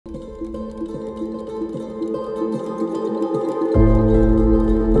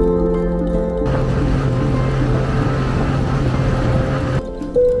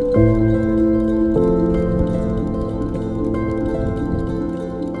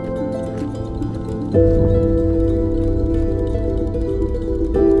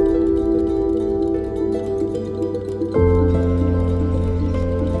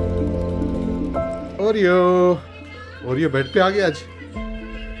Oreo bed पे आ गया आज।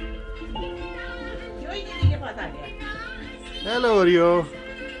 Hello Oreo.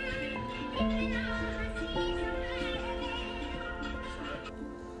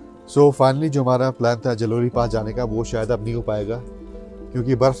 सो फाइनली जो हमारा प्लान था जलोरी पास जाने का वो शायद अब नहीं हो पाएगा,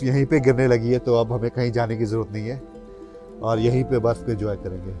 क्योंकि बर्फ़ यहीं पे गिरने लगी है, तो अब हमें कहीं जाने की ज़रूरत नहीं है और यहीं पे बर्फ़ को एंजॉय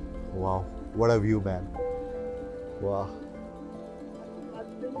करेंगे। वाह व्हाट अ व्यू मैन, वाह।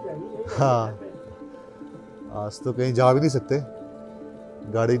 हाँ आज तो कहीं जा भी नहीं सकते,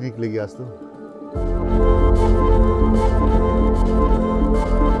 गाड़ी नहीं निकलेगी आज तो।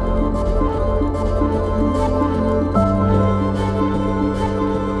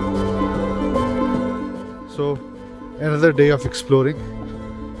 So another day of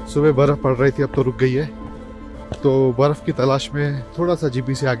exploring. सुबह बर्फ़ पड़ रही थी, अब तो रुक गई है, तो बर्फ़ की तलाश में थोड़ा सा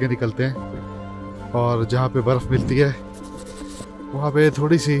जीबी से आगे निकलते हैं और जहाँ पे बर्फ़ मिलती है वहाँ पे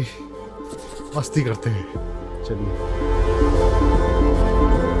थोड़ी सी मस्ती करते हैं। चलिए।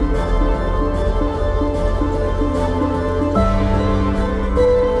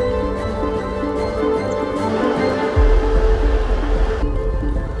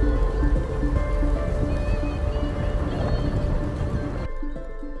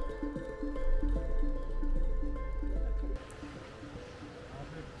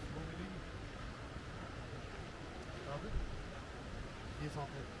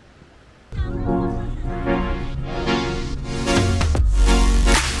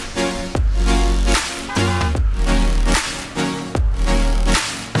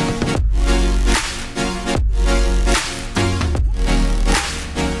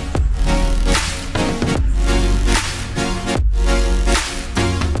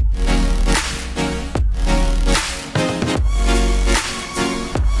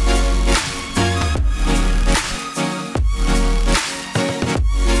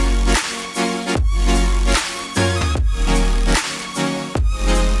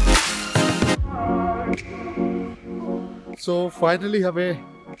 सो फाइनली हमें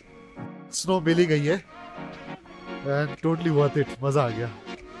स्नो मिल ही गई है एंड टोटली वर्थ इट, मजा आ गया।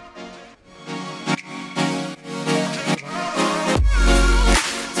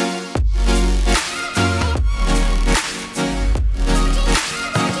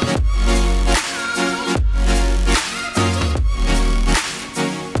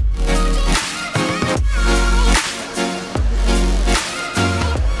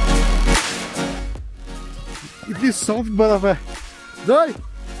 इतनी सॉफ्ट बर्फ है। जोई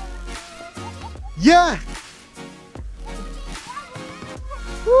ये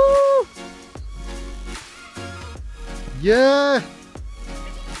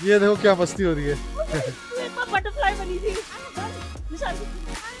ये देखो क्या मस्ती हो रही है। बटरफ्लाई बनी थी।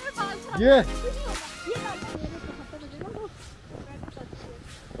 ये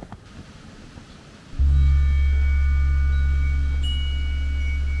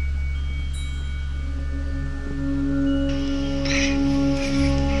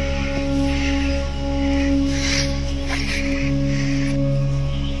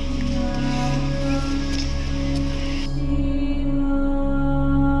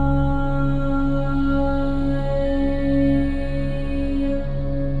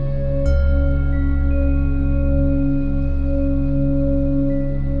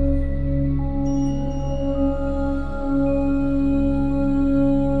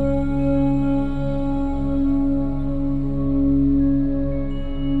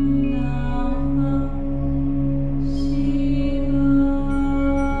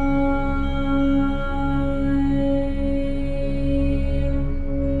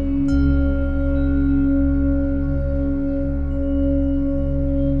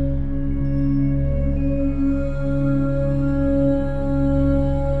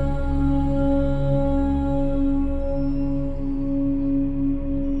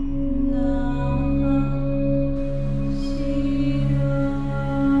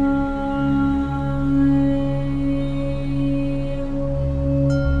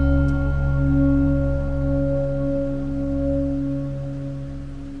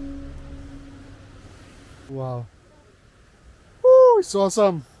wow. Woo, it's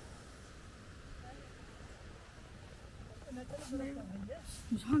awesome.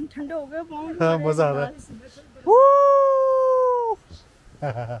 ठंडा हो गया पाँव। हाँ मजा आ रहा है।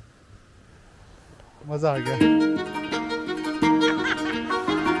 मजा आ गया।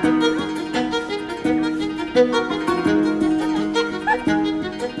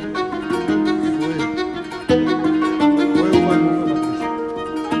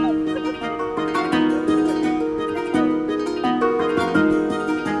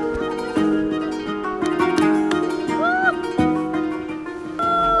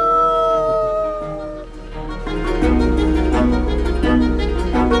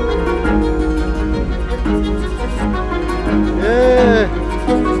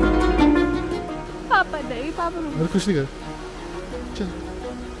 अरे कुछ नहीं कर चल।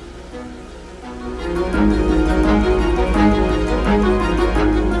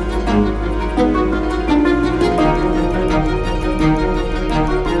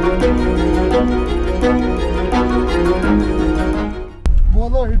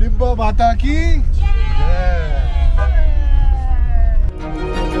 बोलो हिडिंबा माता की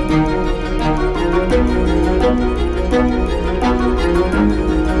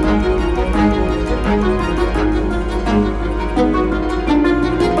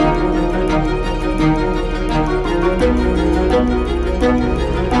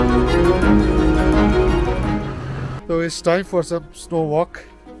तो it's time for some snow walk.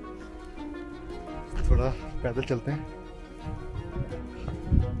 थोड़ा पैदल चलते हैं।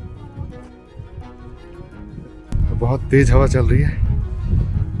 बहुत तेज हवा चल रही है,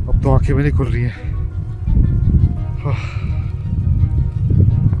 अब तो आंखें भी नहीं खुल रही हैं।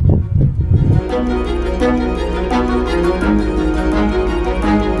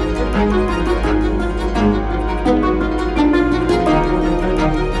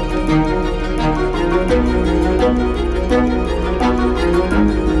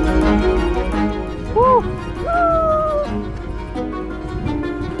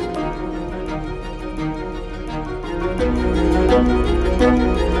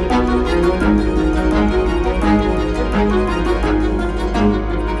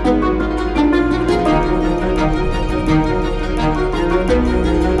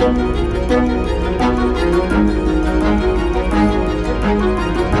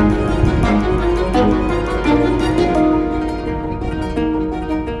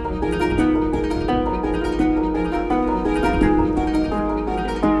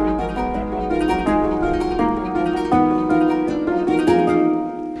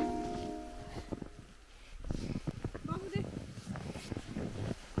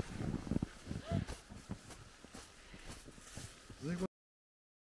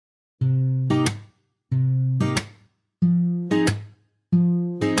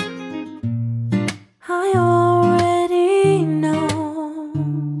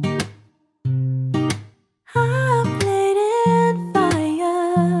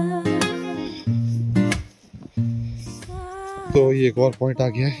 तो ये एक और पॉइंट आ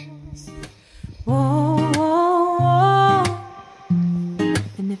गया है।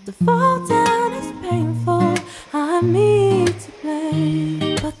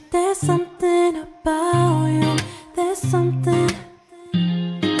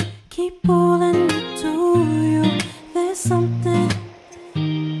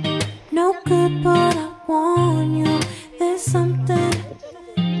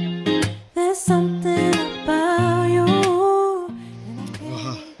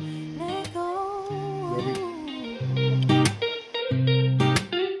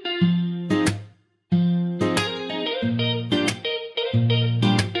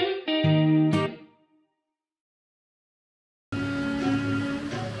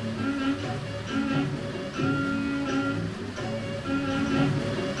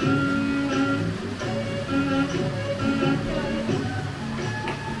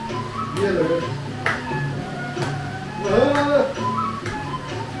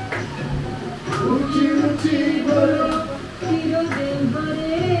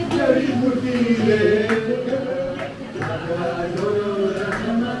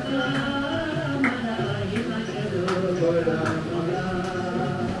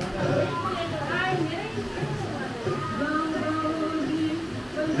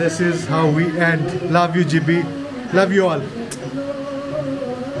 This is how we end. Love you, JIBHI. Love you all.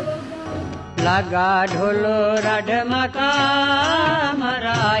 लगा ढोलो राढमका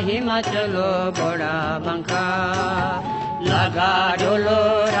मरा हिमाचलो बड़ा बंका। लगा ढोलो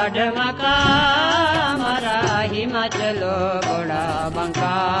राढमका मरा हिमाचलो बड़ा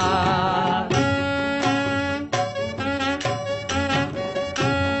बंका।